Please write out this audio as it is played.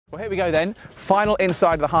Well, here we go then. Final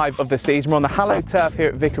Inside the Hive of the season. We're on the hallowed turf here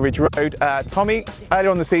at Vicarage Road. Tommy,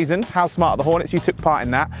 earlier on the season, how smart are the Hornets? You took part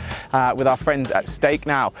in that with our friends at Stake.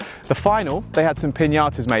 Now, the final, they had some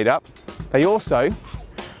piñatas made up. They also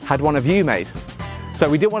had one of you made. So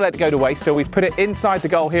we didn't want to let it go to waste, so we've put it inside the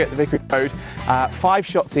goal here at the Vicarage Road. 5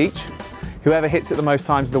 shots each. Whoever hits it the most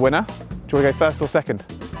times is the winner. Do you want to go first or second?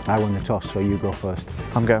 I won the toss, so you go first.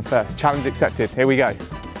 I'm going first. Challenge accepted. Here we go.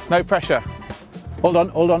 No pressure. Hold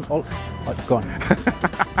on. Oh, go on.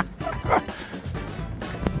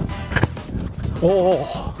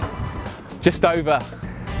 Oh, just over.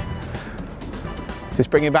 Is this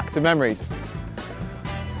bringing back some memories?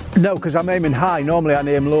 No, because I'm aiming high. Normally I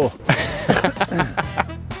aim low.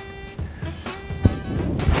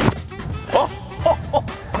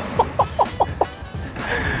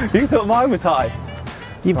 You thought mine was high?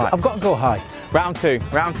 Right. I've got to go high. Round two.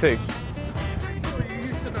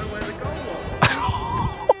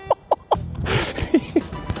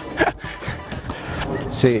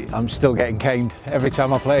 See, I'm still getting caned. Every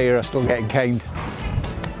time I play here, I'm still getting caned.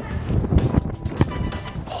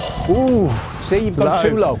 Ooh, see, you've gone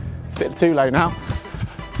too low. It's a bit too low now.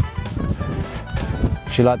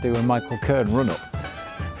 Shall I do a Michael Kurn run up?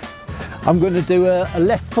 I'm going to do a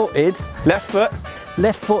left-footed. Left foot?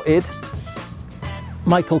 Left-footed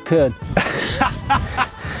Michael Kurn.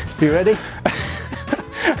 You ready?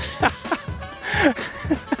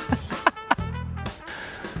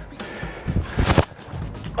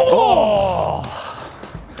 Oh!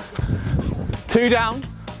 2 down.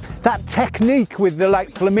 That technique with the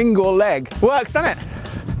flamingo leg Works, doesn't it?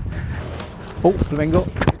 Oh, flamingo.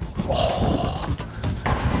 Oh.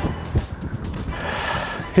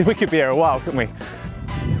 We could be here a while, couldn't we?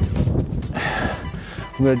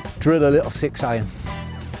 I'm going to drill a little 6-iron.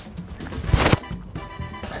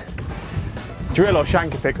 Drill or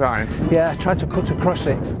shank a 6-iron? Yeah, try to cut across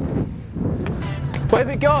it. Where's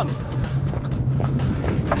it gone?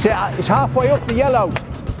 See, it's halfway up the yellow.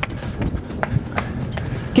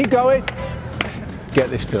 Keep going. Get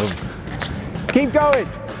this film. Keep going.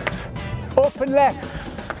 Up and left.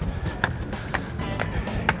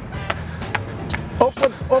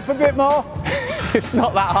 Up a bit more. It's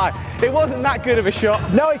not that high. It wasn't that good of a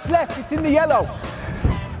shot. No, it's left. It's in the yellow.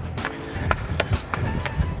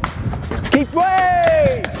 Keep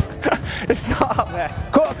way. It's not up there.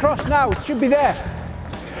 Cut across now. It should be there.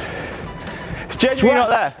 It's genuinely not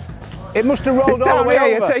there. It must have rolled It's all down the way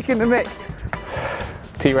here, over. You're taking the mick.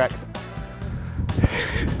 T-Rex.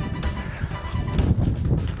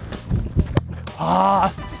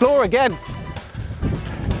 Floor again.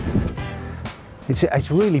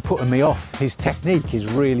 It's really putting me off. His technique is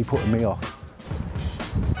really putting me off.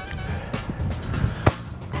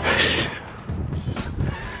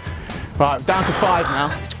 Right, down to 5 now.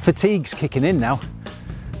 Fatigue's kicking in now.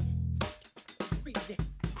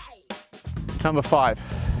 Number 5.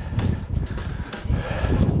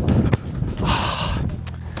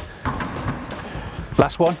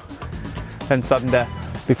 Last one. Then sudden death.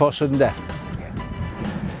 Before sudden death.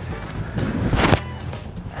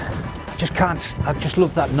 I just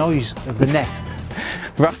love that noise of the net.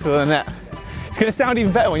 Rustle of the net. It's going to sound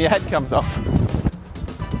even better when your head comes off.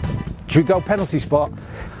 Should we go penalty spot?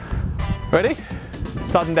 Ready?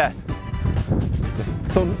 Sudden death.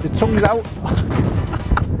 The tongue's out.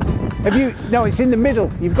 Have you? No, it's in the middle.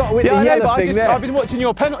 You've got to hit the yellow thing there. I've been watching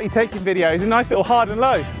your penalty taking videos. A nice little hard and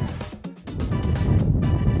low.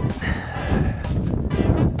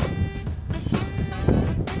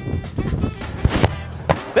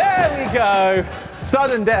 There we go.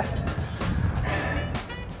 Sudden death.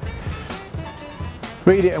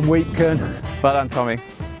 Read it and weep, Kurn. Well done, Tommy.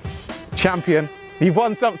 Champion. You've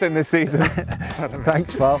won something this season.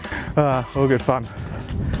 Thanks, pal. All good fun.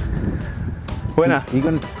 Winner. Are you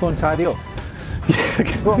going to go and tidy up?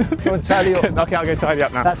 Go and tidy up. Okay, I'll go tidy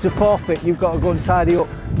up now. That's the forfeit. You've got to go and tidy up.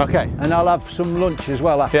 Okay. And I'll have some lunch as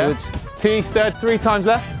well afterwards. Yeah. Tea stirred 3 times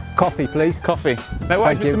left. Coffee, please. Coffee. No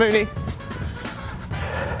worries, Mr. Mooney.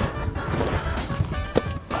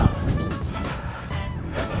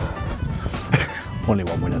 Only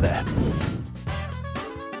one winner there.